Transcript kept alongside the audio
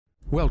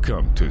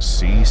Welcome to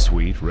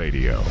C-Suite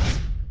Radio.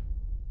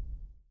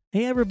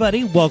 Hey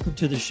everybody, welcome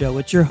to the show.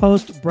 It's your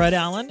host, Brett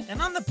Allen,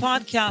 and on the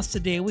podcast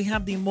today, we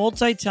have the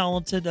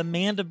multi-talented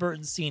Amanda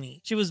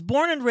Bertoncini. She was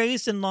born and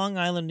raised in Long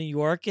Island, New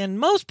York, and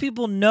most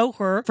people know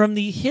her from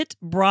the hit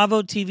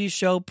Bravo TV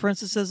show,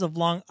 Princesses of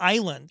Long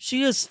Island.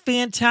 She is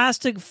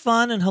fantastic,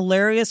 fun, and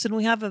hilarious, and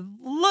we have a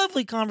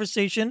lovely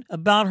conversation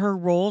about her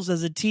roles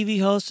as a TV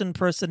host and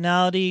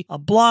personality, a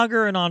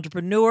blogger, an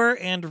entrepreneur,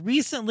 and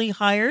recently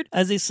hired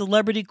as a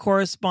celebrity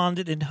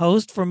correspondent and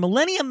host for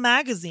Millennium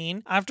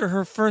Magazine after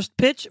her first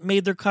pitch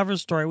made their cover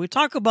story. We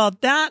talk about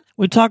that.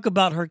 We talk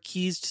about her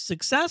keys to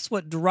success,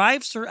 what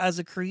drives her as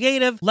a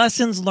creative,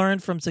 lessons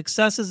learned from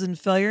successes and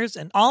failures,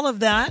 and all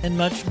of that and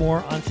much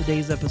more on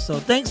today's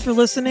episode. Thanks for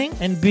listening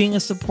and being a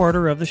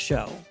supporter of the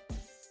show.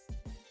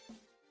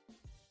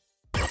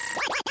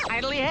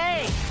 Idly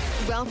hey!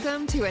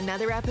 Welcome to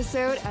another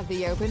episode of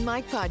the Open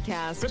Mic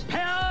Podcast.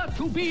 Prepare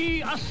to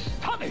be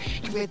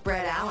astonished With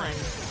Brett Allen.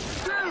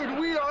 Dude,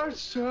 we are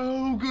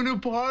so gonna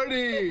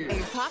party!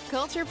 A pop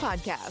culture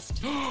podcast.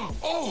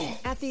 Oh!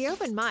 At the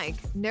Open Mic,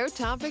 no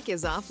topic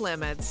is off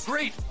limits.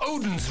 Great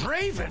Odin's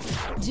Raven!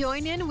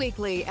 Join in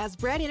weekly as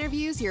Brett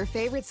interviews your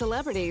favorite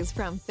celebrities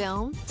from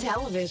film,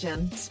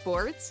 television,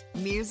 sports,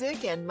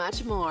 music, and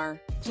much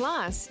more.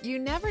 Plus, you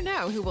never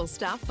know who will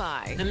stop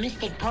by. The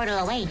mystic portal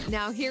awaits.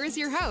 Now here is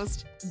your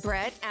host,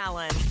 Brett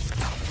Allen.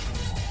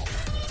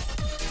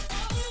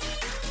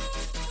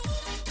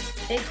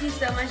 Thank you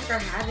so much for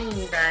having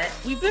me, Brett.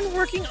 We've been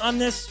working on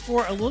this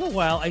for a little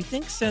while, I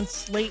think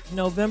since late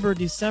November,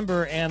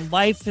 December, and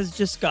life has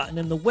just gotten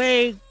in the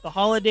way. The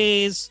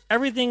holidays,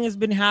 everything has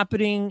been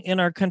happening in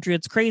our country.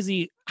 It's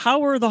crazy. How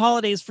were the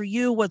holidays for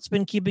you? What's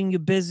been keeping you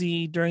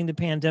busy during the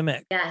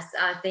pandemic? Yes,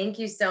 thank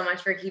you so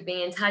much for keeping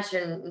in touch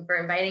and for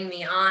inviting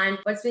me on.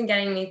 What's been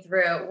getting me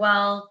through?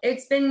 Well,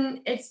 it's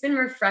been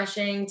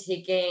refreshing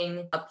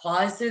taking a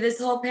pause through this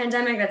whole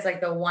pandemic. That's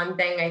like the one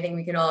thing I think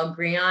we could all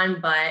agree on.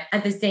 But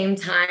at the same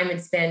time,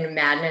 it's been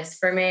madness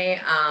for me.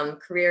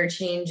 Career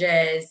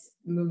changes,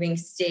 moving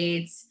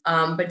states.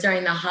 But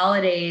during the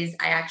holidays,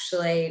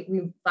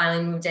 we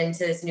finally moved into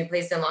this new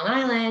place in Long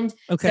Island.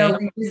 Okay. So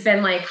we've just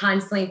been like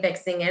constantly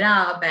fixing it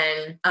up.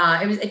 And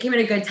it came at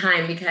a good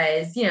time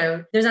because, you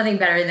know, there's nothing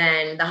better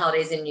than the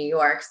holidays in New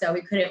York. So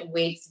we couldn't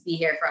wait to be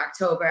here for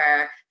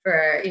October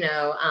for,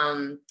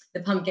 the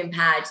pumpkin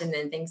patch and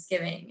then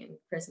Thanksgiving and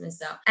Christmas.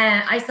 So,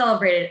 and I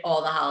celebrated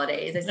all the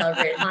holidays. I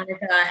celebrated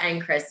Hanukkah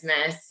and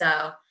Christmas.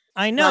 So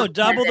I know,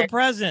 double the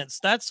presents.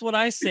 That's what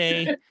I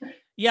say.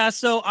 Yeah,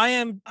 so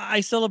I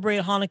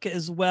celebrate Hanukkah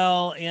as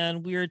well,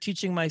 and we are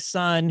teaching my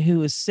son,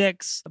 who is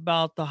 6,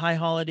 about the high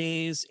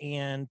holidays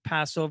and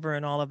Passover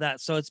and all of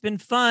that. So it's been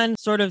fun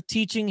sort of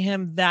teaching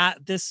him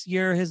that this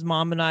year. His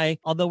mom and I,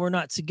 although we're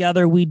not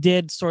together, we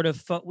did sort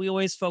of, we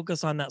always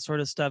focus on that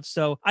sort of stuff.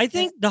 So I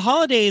think the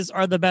holidays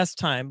are the best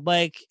time.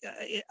 Like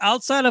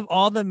outside of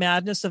all the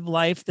madness of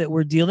life that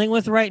we're dealing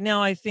with right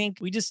now, I think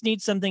we just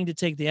need something to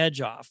take the edge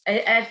off.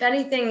 If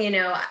anything,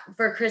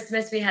 for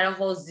Christmas, we had a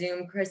whole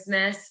Zoom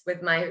Christmas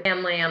with my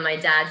family on my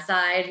dad's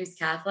side, who's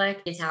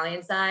Catholic,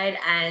 Italian side.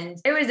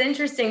 And it was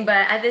interesting,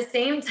 but at the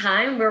same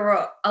time,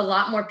 a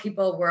lot more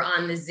people were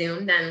on the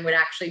Zoom than would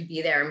actually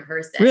be there in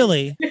person.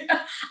 Really?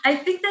 I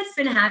think that's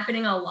been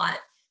happening a lot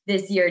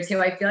this year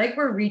too. I feel like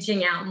we're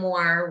reaching out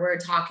more. We're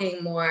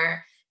talking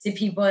more to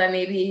people that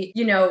maybe,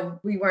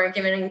 we weren't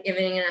giving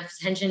enough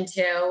attention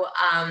to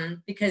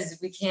because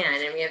we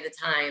can and we have the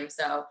time.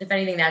 So if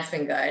anything, that's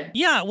been good.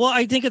 Yeah, well,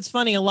 I think it's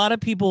funny. A lot of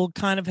people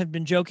kind of have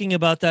been joking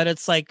about that.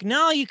 It's like,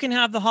 no, you can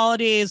have the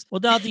holidays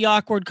without the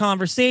awkward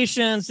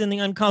conversations and the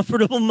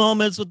uncomfortable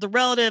moments with the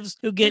relatives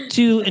who get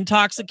too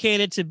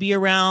intoxicated to be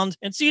around.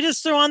 And so you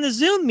just throw on the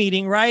Zoom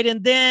meeting, right?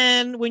 And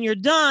then when you're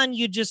done,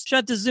 you just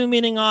shut the Zoom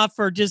meeting off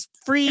or just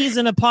freeze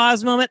in a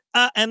pause moment.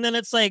 And then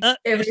it's like,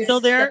 you're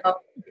still there?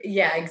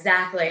 Yeah,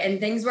 exactly. And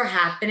things were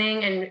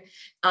happening. And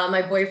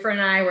my boyfriend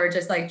and I were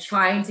just like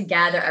trying to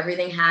gather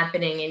everything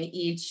happening in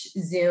each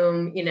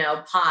Zoom,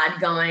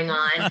 pod going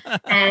on.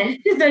 And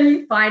then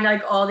you find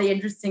like all the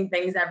interesting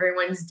things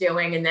everyone's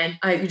doing. And then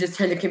you just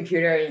turn the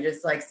computer and you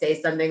just like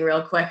say something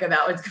real quick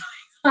about what's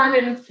going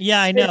on. And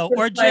yeah, I know.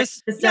 Or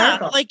just,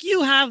 hysterical. like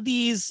you have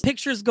these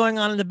pictures going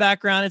on in the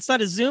background. It's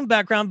not a Zoom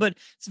background, but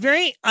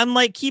I'm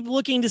like, keep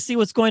looking to see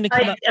what's going to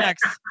come up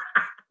next.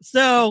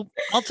 So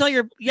I'll tell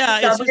you,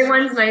 the subway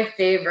one's my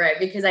favorite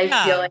because I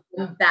feel like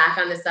I'm back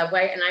on the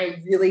subway and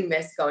I really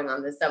miss going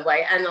on the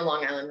subway and the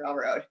Long Island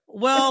Railroad.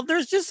 Well,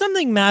 there's just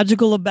something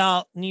magical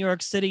about New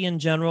York City in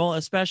general,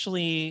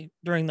 especially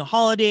during the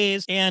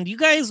holidays. And you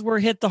guys were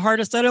hit the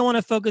hardest. I don't want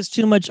to focus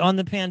too much on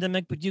the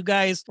pandemic, but you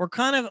guys were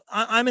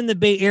I'm in the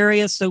Bay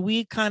Area, so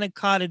we kind of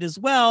caught it as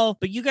well.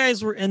 But you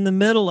guys were in the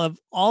middle of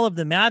all of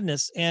the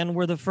madness and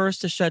were the first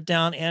to shut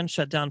down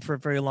for a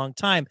very long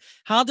time.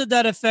 How did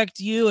that affect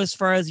you as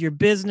far as your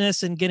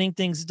business and getting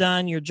things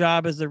done, your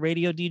job as a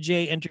radio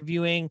DJ,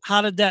 interviewing,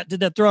 did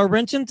that throw a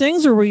wrench in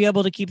things, or were you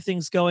able to keep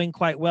things going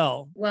quite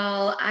well?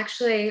 Well,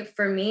 actually,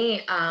 for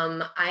me,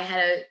 I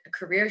had a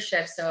career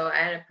shift. So I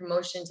had a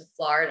promotion to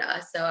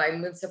Florida. So I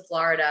moved to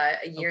Florida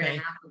a year and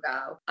a half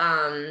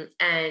ago,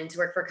 and to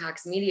work for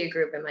Cox Media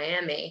Group in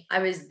Miami. I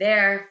was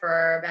there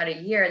for about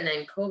a year, and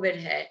then COVID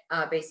hit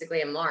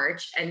basically in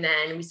March. And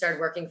then we started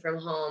working from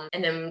home,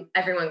 and then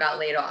everyone got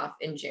laid off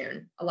in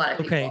June. A lot of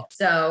people. Okay.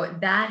 So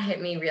that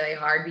hit me really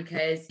hard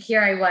because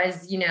here I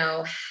was,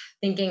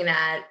 thinking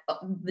that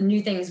the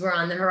new things were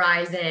on the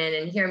horizon,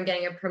 and here I'm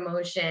getting a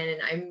promotion,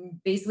 and I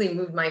basically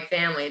moved my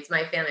family. It's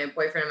my family, my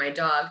boyfriend and my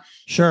dog.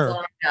 Sure.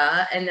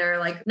 Florida, and they're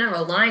like not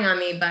relying on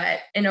me,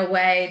 but in a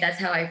way that's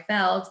how I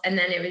felt. And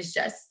then it was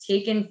just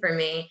taken from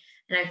me.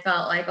 And I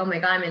felt like, oh my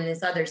God, I'm in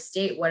this other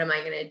state. What am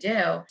I going to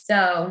do?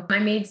 So I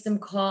made some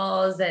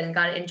calls and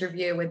got an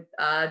interview with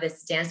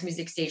this dance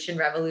music station,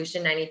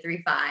 Revolution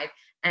 93.5.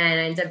 And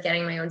I ended up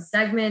getting my own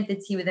segment, The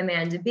Tea with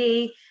Amanda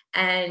B.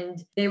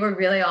 And they were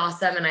really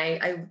awesome. And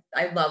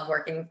I love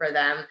working for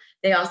them.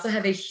 They also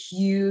have a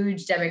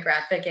huge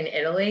demographic in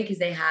Italy because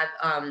they have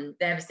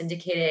a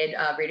syndicated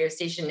radio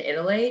station in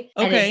Italy.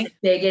 Okay. And it's the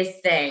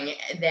biggest thing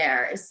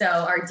there. So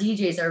our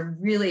DJs are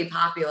really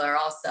popular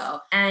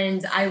also.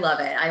 And I love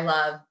it. I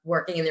love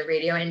working in the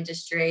radio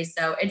industry.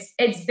 So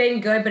it's been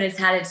good, but it's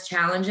had its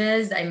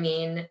challenges. I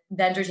mean,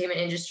 the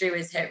entertainment industry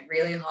was hit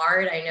really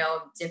hard. I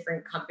know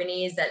different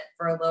companies that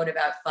furloughed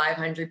about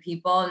 500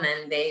 people and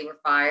then they were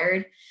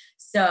fired.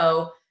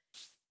 So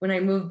when I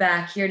moved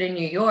back here to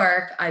New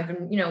York, I've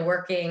been,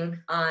 working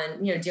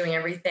on, doing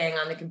everything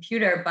on the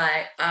computer,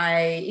 but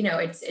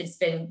it's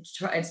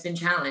been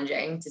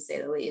challenging to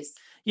say the least.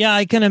 Yeah,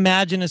 I can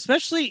imagine,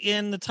 especially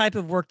in the type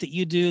of work that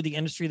you do, the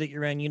industry that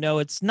you're in,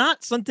 it's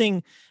not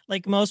something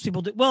like most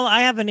people do. Well,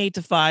 I have an 8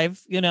 to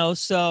 5,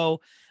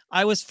 so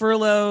I was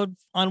furloughed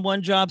on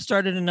one job,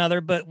 started another,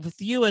 but with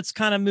you, it's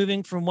kind of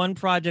moving from one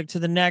project to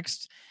the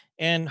next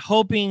and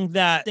hoping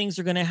that things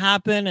are going to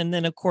happen. And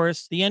then, of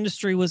course, the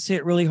industry was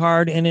hit really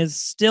hard and is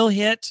still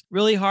hit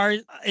really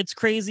hard. It's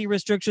crazy.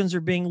 Restrictions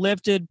are being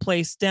lifted,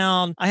 placed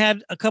down. I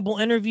had a couple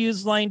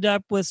interviews lined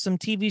up with some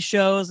TV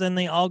shows and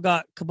they all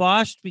got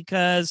kiboshed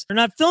because they're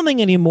not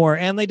filming anymore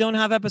and they don't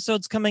have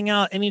episodes coming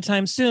out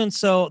anytime soon.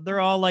 So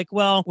they're all like,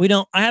 well,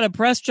 I had a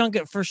press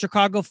junket for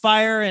Chicago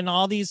Fire and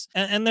all these,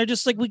 and they're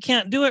just like, we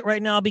can't do it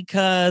right now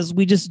because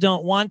we just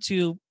don't want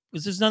to,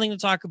 because there's nothing to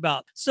talk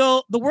about.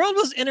 So the world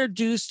was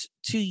introduced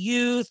to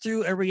you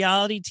through a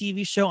reality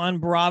TV show on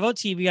Bravo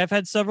TV. I've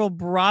had several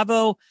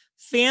Bravo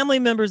family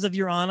members of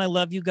your on. I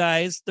love you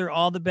guys. They're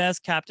all the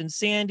best. Captain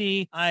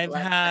Sandy. I've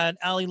had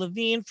Ali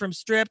Levine from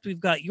Stripped. We've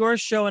got your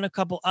show and a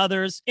couple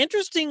others.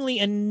 Interestingly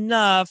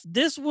enough,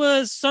 this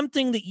was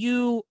something that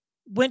you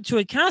went to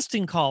a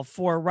casting call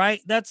for,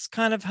 right? That's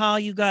kind of how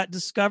you got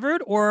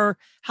discovered, or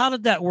how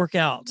did that work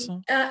out?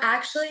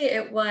 Actually,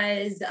 it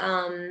was,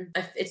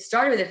 it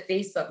started with a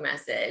Facebook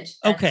message.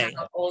 That's okay.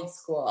 How old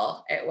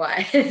school it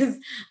was.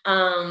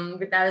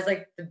 But that was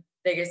like the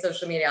biggest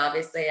social media,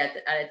 obviously, at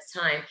its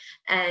time.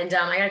 And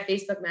I got a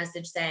Facebook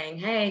message saying,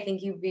 hey, I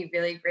think you'd be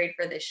really great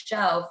for this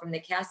show, from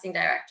the casting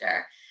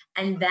director.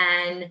 And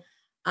then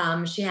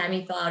she had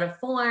me fill out a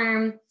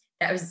form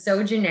that was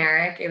so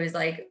generic. It was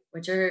like,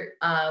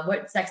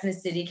 what Sex and the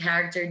City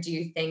character do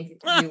you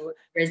think you would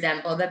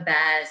resemble the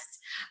best?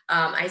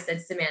 I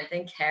said Samantha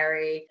and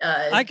Carrie.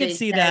 I could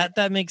see that.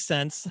 That makes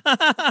sense.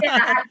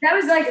 Yeah, that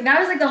was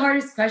like the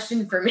hardest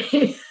question for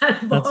me.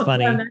 That's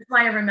funny. That's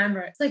why I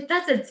remember it. It's like,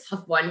 that's a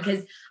tough one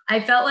because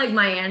I felt like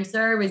my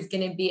answer was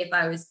going to be, if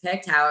I was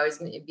picked, how I was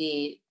going to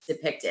be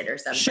depicted or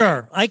something.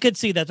 Sure, I could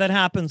see that. That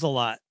happens a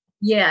lot.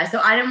 Yeah, so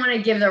I didn't want to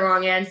give the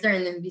wrong answer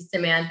and then be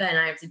Samantha, and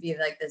I have to be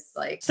like this,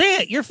 like... Say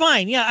it, you're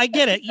fine. Yeah, I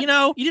get it. You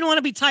didn't want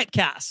to be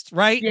typecast,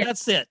 right? Yeah.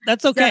 That's it.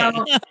 That's okay.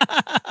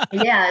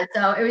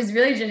 So it was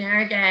really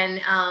generic,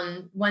 and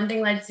one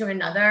thing led to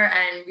another,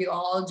 and we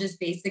all just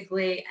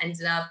basically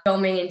ended up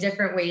filming in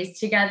different ways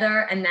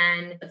together, and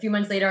then a few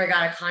months later, I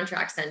got a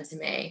contract sent to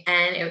me,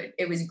 and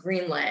it was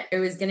greenlit. It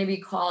was going to be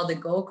called the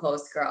Gold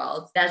Coast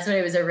Girls. That's what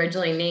it was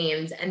originally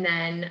named, and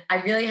then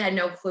I really had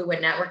no clue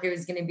what network it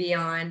was going to be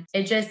on.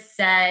 It just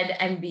said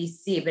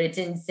NBC, but it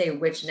didn't say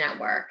which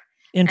network.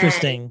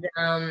 Interesting.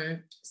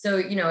 And, so,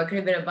 it could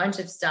have been a bunch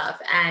of stuff.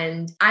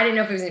 And I didn't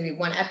know if it was going to be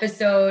one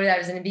episode I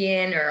was going to be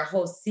in or a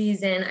whole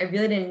season. I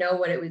really didn't know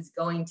what it was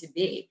going to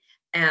be.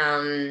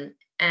 And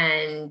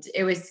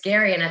it was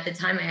scary. And at the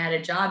time I had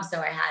a job,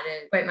 so I had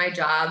to quit my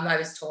job. I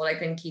was told I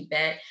couldn't keep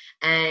it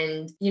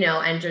and,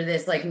 enter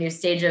this like new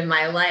stage of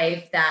my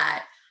life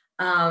that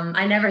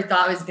I never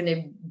thought was going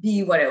to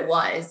be what it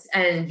was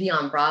and be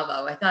on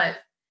Bravo. I thought,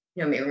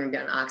 maybe we're going to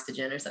be on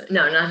Oxygen or something.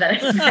 No, not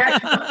that.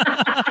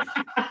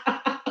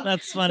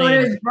 That's funny. When it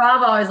was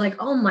Bravo, I was like,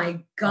 oh my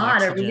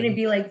God, Oxygen. Are we going to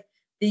be like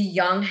the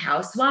young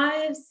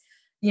housewives,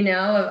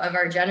 of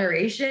our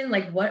generation?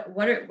 Like what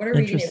are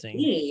we going to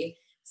be?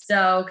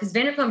 So, because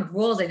Vanderpump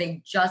Rules, I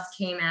think, just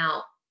came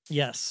out.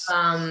 Yes.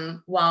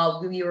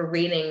 While we were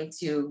waiting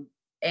to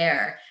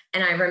air.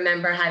 And I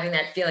remember having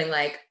that feeling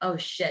like, oh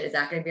shit, is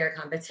that going to be our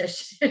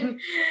competition?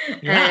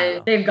 Yeah.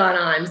 And they've gone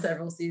on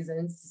several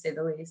seasons, to say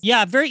the least.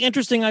 Yeah, very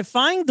interesting. I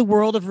find the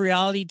world of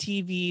reality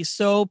TV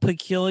so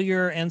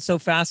peculiar and so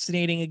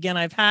fascinating. Again,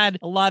 I've had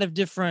a lot of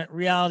different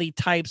reality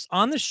types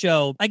on the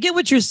show. I get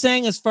what you're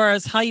saying as far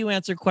as how you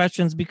answer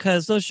questions,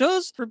 because those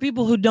shows, for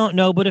people who don't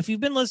know, but if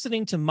you've been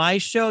listening to my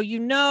show, you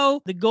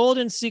know the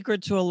golden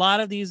secret to a lot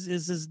of these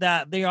is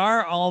that they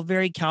are all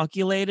very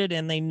calculated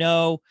and they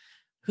know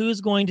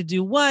who's going to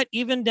do what,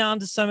 even down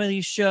to some of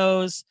these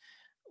shows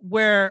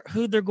where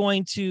who they're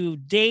going to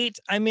date.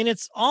 I mean,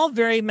 it's all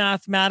very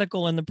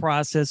mathematical in the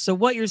process. So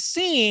what you're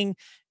seeing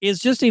is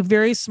just a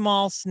very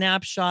small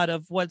snapshot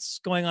of what's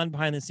going on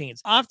behind the scenes.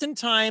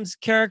 Oftentimes,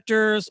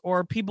 characters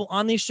or people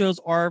on these shows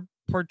are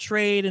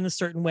portrayed in a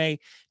certain way.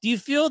 Do you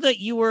feel that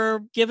you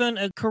were given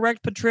a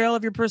correct portrayal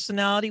of your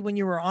personality when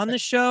you were on the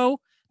show?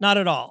 Not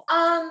at all.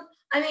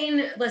 I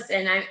mean,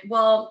 listen, I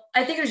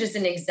think it was just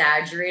an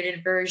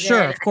exaggerated version.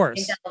 Sure, of course.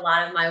 I think that a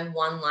lot of my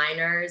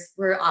one-liners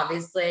were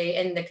obviously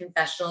in the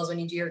confessionals. When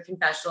you do your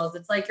confessionals,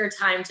 it's like your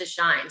time to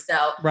shine.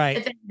 So right.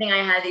 If anything,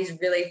 I had these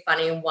really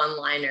funny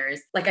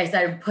one-liners. Like I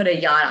said, put a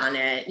yacht on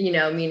it,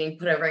 meaning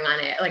put a ring on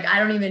it. Like, I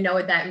don't even know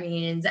what that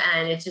means.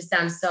 And it just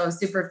sounds so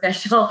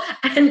superficial.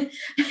 And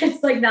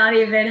it's like not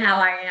even how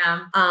I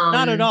am.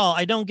 Not at all.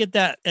 I don't get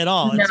that at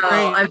all. No, it's very,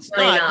 I'm it's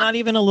really not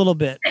even a little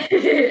bit.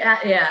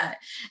 Yeah.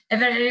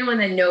 If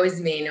anyone that knows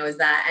me knows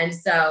that. And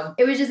so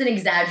it was just an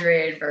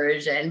exaggerated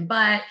version,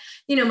 but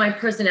my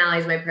personality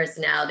is my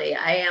personality.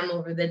 I am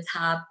over the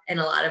top in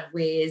a lot of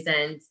ways.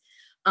 And,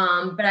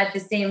 but at the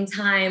same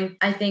time,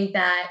 I think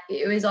that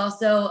it was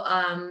also,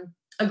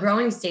 a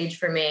growing stage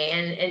for me.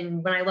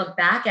 And when I look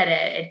back at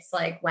it, it's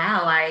like,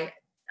 wow, I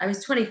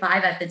was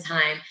 25 at the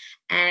time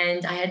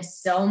and I had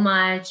so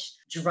much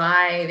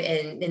drive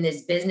in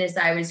this business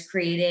I was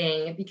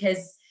creating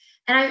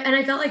and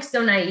I felt like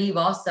so naive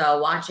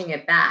also watching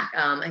it back.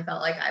 I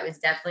felt like I was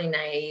definitely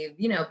naive,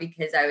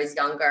 because I was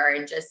younger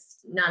and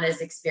just not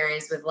as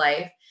experienced with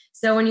life.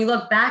 So when you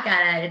look back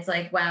at it, it's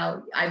like,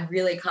 wow, I've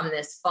really come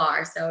this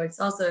far. So it's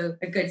also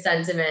a good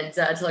sentiment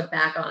to look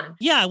back on.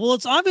 Yeah, well,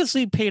 it's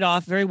obviously paid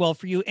off very well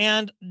for you.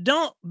 And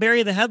don't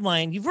bury the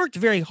headline. You've worked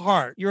very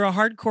hard. You're a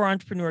hardcore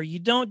entrepreneur. You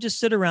don't just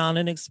sit around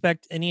and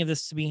expect any of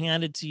this to be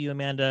handed to you,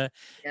 Amanda.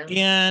 Yeah.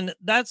 And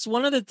that's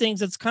one of the things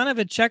that's kind of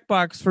a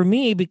checkbox for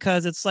me,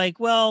 because it's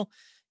like, well,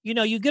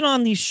 you get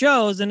on these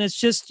shows and it's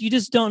just, you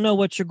just don't know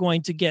what you're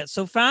going to get.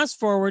 So fast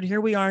forward,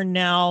 here we are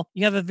now.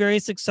 You have a very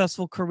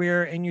successful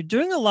career and you're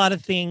doing a lot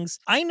of things.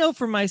 I know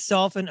for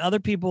myself and other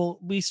people,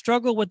 we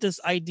struggle with this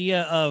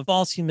idea of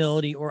false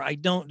humility, or I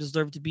don't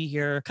deserve to be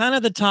here. Kind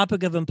of the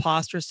topic of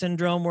imposter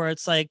syndrome, where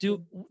it's like,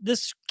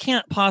 this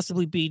can't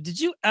possibly be. Do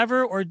you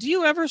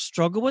ever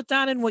struggle with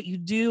that in what you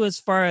do,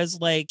 as far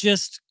as like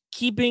just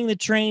keeping the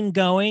train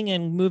going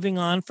and moving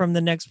on from the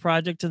next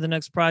project to the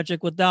next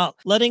project without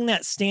letting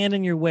that stand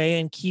in your way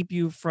and keep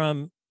you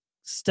from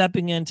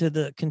stepping into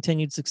the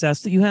continued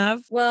success that you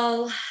have?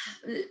 Well,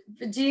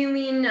 do you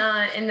mean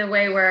in the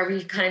way where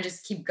we kind of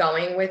just keep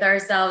going with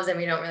ourselves and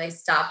we don't really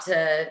stop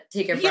to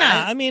take a breath?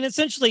 Yeah, I mean,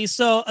 essentially.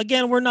 So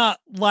again, we're not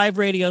live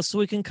radio, so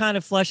we can kind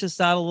of flesh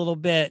this out a little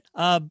bit.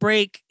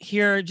 Break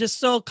here, just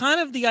so kind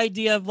of the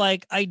idea of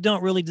like, I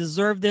don't really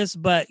deserve this,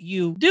 but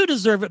you do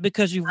deserve it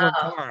because you've worked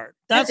hard.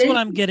 That's what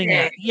I'm getting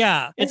at.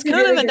 Yeah. It's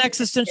kind of an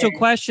existential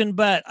question,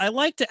 but I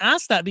like to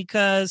ask that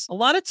because a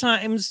lot of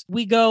times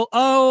we go,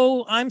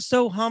 oh, I'm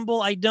so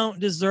humble, I don't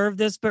deserve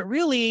this. But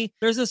really,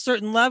 there's a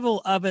certain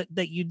level of it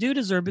that you do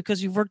deserve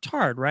because you've worked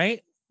hard,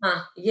 right?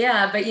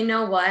 Yeah, but you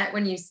know what?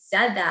 When you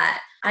said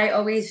that, I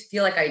always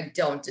feel like I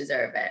don't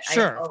deserve it.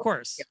 Sure, of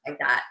course. Feel like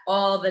that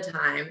all the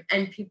time.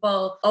 And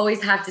people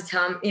always have to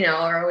tell me,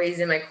 are always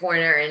in my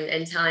corner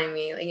and telling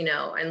me,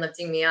 and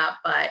lifting me up.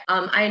 But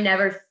I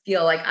never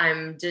feel like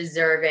I'm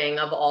deserving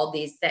of all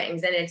these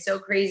things. And it's so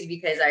crazy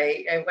because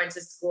I went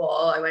to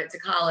school, I went to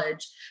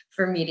college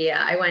for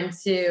media. I went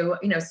to,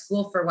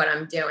 school for what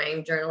I'm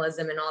doing,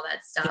 journalism and all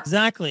that stuff.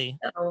 Exactly.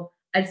 So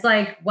it's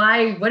like,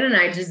 why wouldn't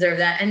I deserve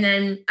that? And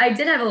then I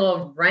did have a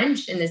little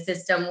wrench in the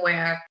system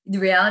where the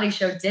reality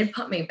show did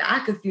put me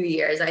back a few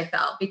years, I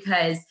felt,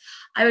 because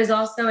I was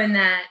also in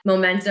that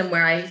momentum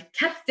where I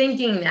kept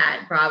thinking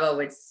that Bravo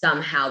would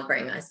somehow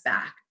bring us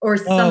back or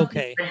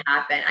something would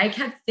happen. I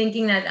kept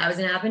thinking that was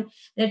going to happen.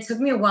 And it took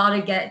me a while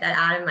to get that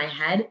out of my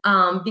head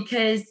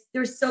because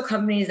there were still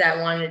companies that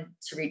wanted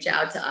to reach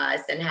out to us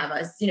and have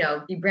us,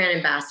 be brand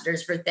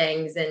ambassadors for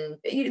things. And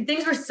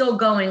things were still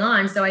going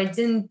on. So I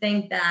didn't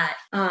think that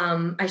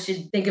I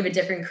should think of a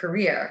different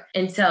career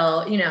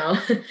until,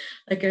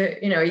 like a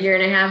year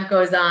and a half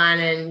goes on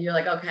and you're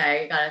like,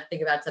 okay, I got to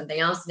think about something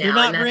else now. You're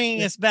not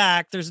bringing us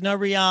back. There's no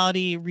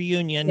reality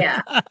reunion.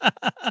 Yeah.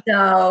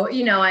 So,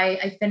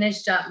 I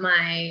finished up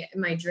my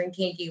Drink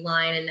Hanky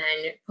line and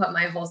then put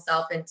my whole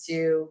self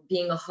into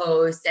being a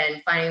host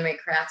and finding my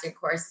craft and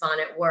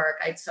correspondent work. York.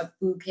 I took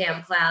boot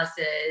camp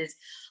classes,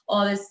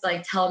 all this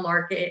like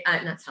teleprompter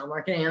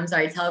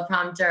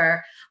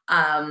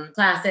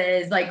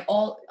classes, like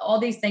all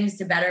these things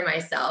to better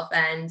myself.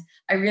 And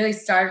I really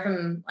started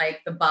from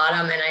like the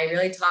bottom, and I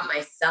really taught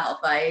myself.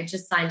 I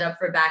just signed up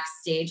for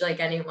backstage like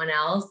anyone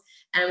else,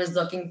 and was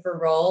looking for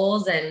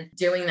roles and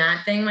doing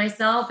that thing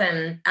myself.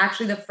 And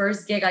actually the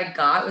first gig I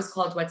got was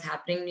called What's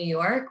Happening New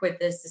York with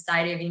the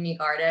Society of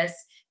Unique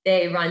Artists.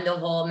 They run the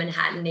whole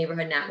Manhattan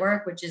Neighborhood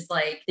Network, which is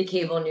like the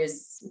cable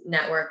news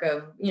network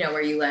of,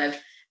 where you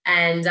live.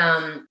 And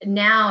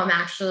now I'm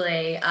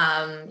actually,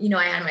 I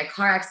had my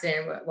car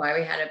accident, why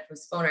we had to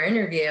postpone our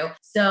interview.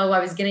 So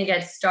I was going to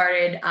get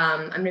started.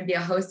 I'm going to be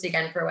a host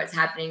again for What's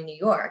Happening in New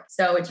York.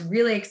 So it's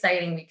really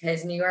exciting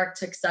because New York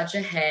took such a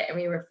hit, and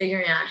we were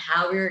figuring out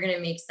how we were going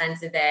to make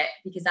sense of it,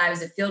 because I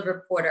was a field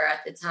reporter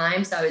at the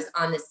time. So I was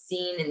on the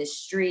scene in the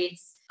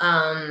streets.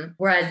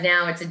 Whereas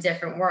now it's a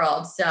different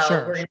world. So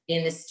we're going to be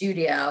in the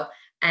studio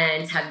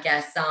and have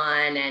guests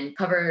on and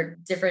cover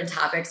different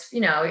topics.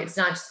 It's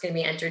not just going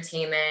to be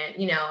entertainment.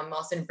 I'm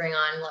also going to bring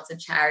on lots of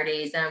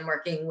charities that I'm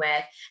working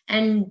with,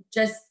 and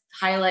just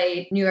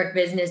highlight New York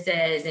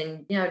businesses,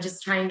 and,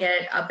 just try and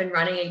get it up and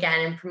running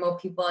again and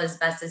promote people as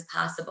best as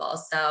possible.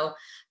 So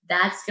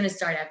that's going to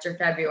start after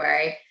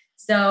February.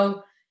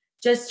 So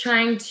just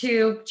trying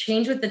to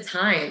change with the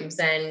times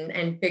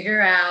and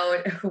figure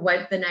out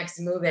what the next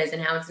move is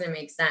and how it's going to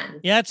make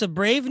sense. Yeah, it's a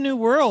brave new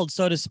world,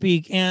 so to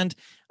speak. And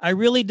I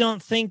really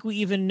don't think we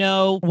even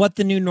know what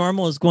the new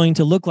normal is going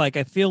to look like.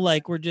 I feel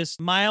like we're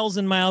just miles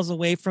and miles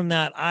away from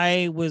that.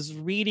 I was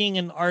reading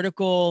an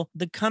article,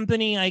 the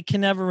company, I can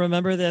never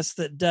remember this,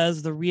 that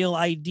does the Real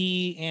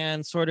ID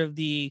and sort of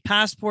the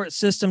passport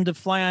system to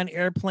fly on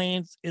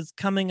airplanes, is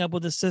coming up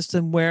with a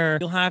system where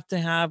you'll have to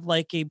have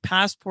like a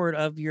passport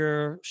of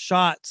your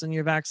shots and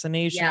your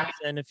vaccinations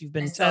and if you've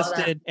been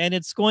tested. And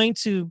it's going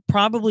to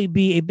probably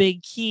be a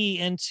big key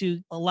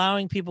into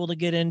allowing people to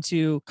get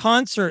into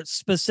concerts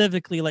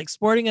specifically. Like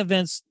sporting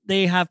events,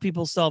 they have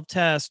people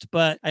self-test,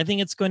 but I think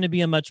it's going to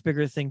be a much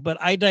bigger thing.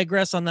 But I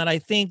digress on that. I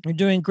think you're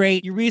doing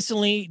great. You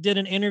recently did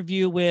an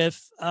interview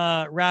with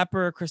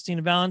rapper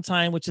Christina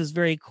Valentine, which is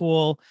very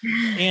cool.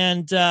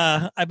 And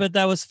I bet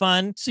that was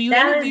fun. So you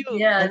interview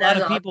a lot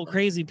of people,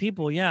 crazy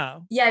people. Yeah.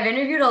 Yeah, I've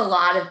interviewed a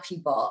lot of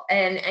people,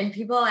 and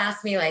people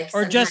ask me like...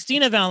 Or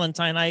Justina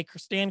Valentine, I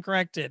stand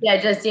corrected.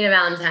 Yeah, Justina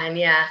Valentine,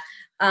 yeah.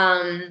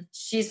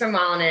 She's from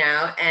Wild 'N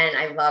Out, and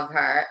I love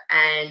her.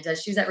 And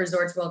she was at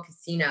Resorts World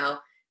Casino.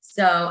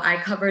 So I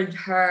covered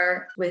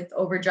her with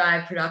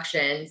Overdrive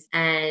Productions,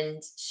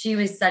 and she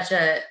was such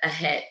a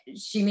hit.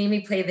 She made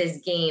me play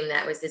this game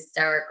that was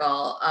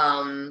hysterical.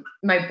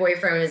 My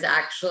boyfriend was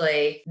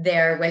actually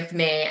there with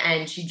me,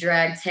 and she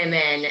dragged him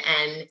in,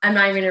 and I'm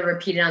not even going to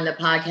repeat it on the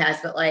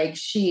podcast, but like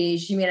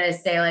she made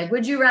us say like,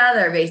 would you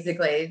rather,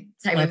 basically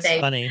type of thing.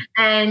 Funny.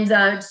 And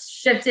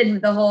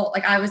shifted the whole,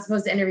 like I was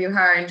supposed to interview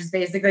her, and just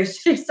basically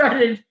she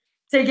started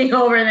taking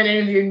over and then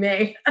interviewed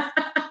me.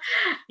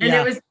 And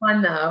it was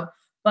fun though.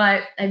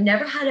 But I've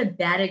never had a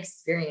bad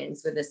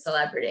experience with a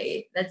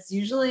celebrity. That's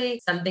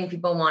usually something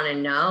people want to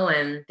know.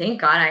 And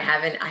thank God I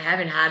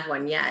haven't had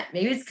one yet.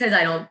 Maybe it's because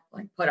I don't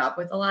like put up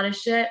with a lot of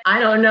shit. I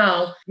don't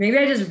know. Maybe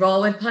I just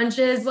roll with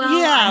punches.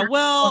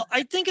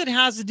 I think it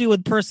has to do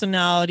with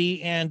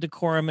personality and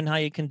decorum and how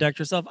you conduct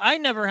yourself. I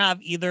never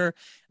have either.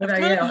 I've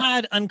kind of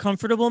had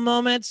uncomfortable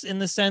moments in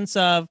the sense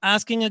of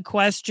asking a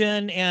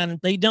question and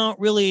they don't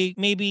really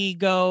maybe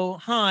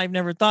go, I've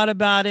never thought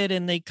about it.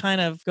 And they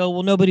kind of go,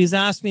 well, nobody's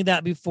asked me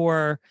that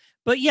before.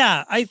 But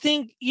yeah, I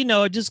think,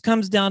 it just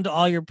comes down to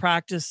all your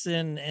practice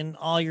and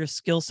all your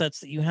skill sets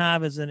that you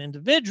have as an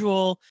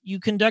individual. You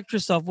conduct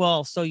yourself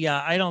well. So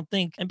yeah, I don't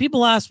think, and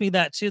people ask me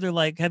that too. They're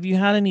like, have you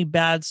had any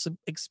bad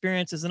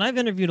experiences? And I've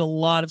interviewed a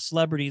lot of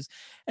celebrities,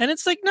 and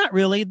it's like, not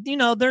really,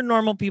 they're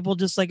normal people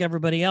just like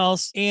everybody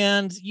else.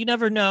 And you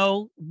never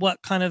know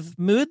what kind of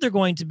mood they're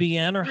going to be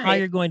in or how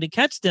you're going to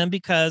catch them,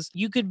 because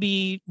you could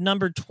be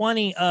number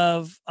 20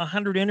 of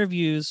 100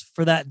 interviews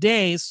for that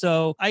day.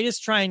 So I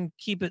just try and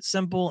keep it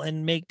simple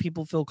and make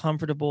people feel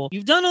comfortable.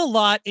 You've done a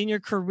lot in your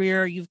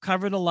career. You've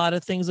covered a lot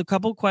of things. A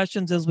couple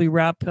questions as we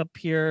wrap up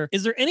here.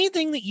 Is there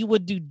anything that you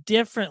would do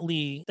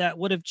differently that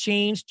would have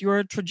changed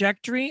your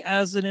trajectory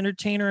as an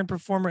entertainer and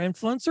performer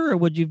influencer, or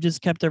would you have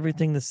just kept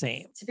everything the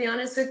same? To be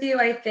honest with you,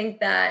 I think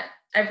that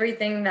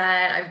everything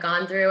that I've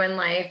gone through in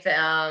life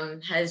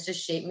has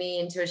just shaped me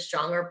into a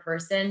stronger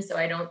person. So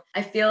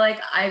I feel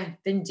like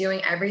I've been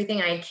doing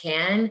everything I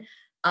can,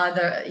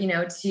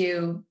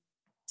 to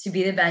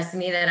be the best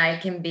me that I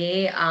can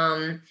be.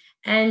 And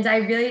I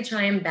really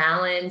try and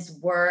balance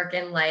work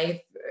and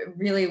life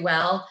really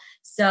well.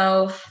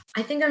 So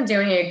I think I'm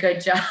doing a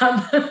good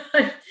job.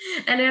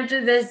 And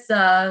after this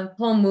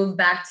whole move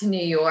back to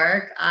New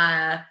York,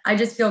 I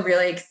just feel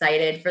really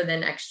excited for the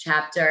next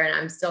chapter, and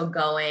I'm still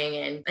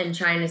going and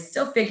trying to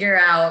still figure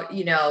out,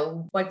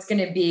 what's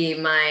going to be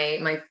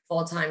my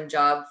full-time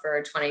job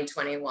for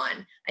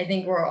 2021. I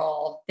think we're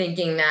all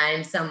thinking that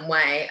in some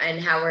way,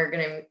 and how we're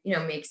going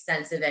to, make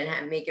sense of it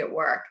and make it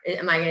work.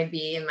 Am I going to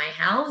be in my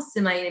house?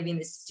 Am I going to be in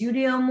the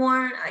studio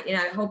more?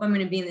 I hope I'm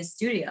going to be in the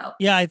studio.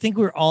 Yeah, I think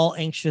we're all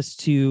anxious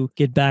to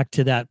get back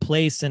to that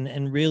place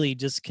and really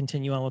just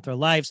continue on with our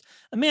lives.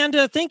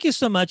 Amanda, thank you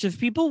so much. If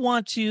people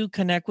want to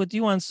connect with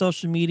you on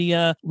social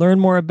media, learn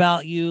more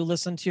about you,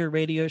 listen to your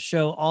radio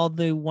show, all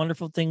the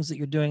wonderful things that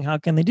you're doing, how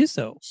can they do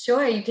so?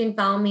 Sure. You can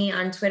follow me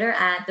on Twitter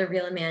at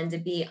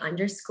 @TheRealAmandaB_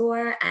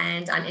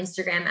 and on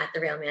Instagram at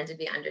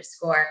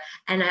 @TheRealAmandaB_.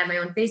 And I have my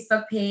own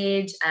Facebook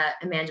page,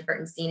 Amanda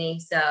Bertoncini.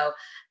 So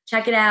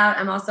check it out.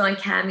 I'm also on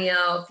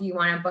Cameo if you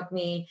want to book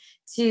me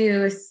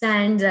to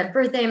send a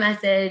birthday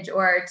message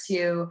or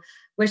to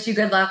wish you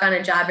good luck on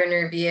a job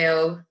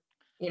interview.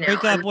 In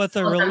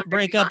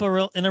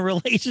a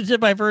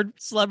relationship. I've heard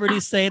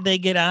celebrities say they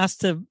get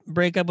asked to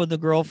break up with a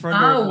girlfriend.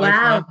 Oh,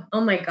 wow. Oh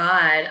my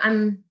God.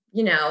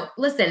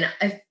 Listen,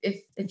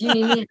 if you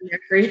need me, I'm here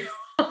for you.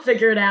 I'll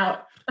figure it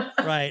out.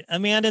 Right.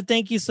 Amanda,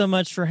 thank you so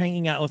much for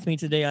hanging out with me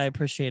today. I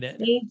appreciate it.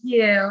 Thank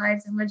you. I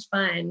had so much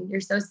fun.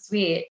 You're so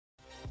sweet.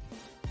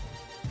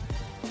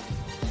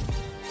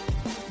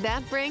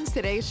 That brings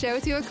today's show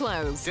to a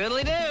close.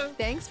 Doodly-doo.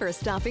 Thanks for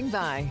stopping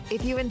by.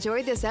 If you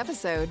enjoyed this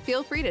episode,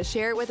 feel free to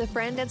share it with a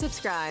friend and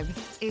subscribe.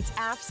 It's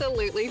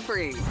absolutely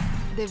free.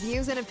 The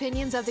views and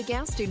opinions of the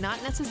guests do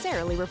not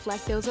necessarily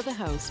reflect those of the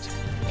host.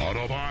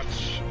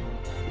 Autobots,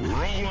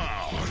 roll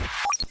out.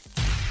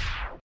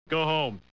 Go home.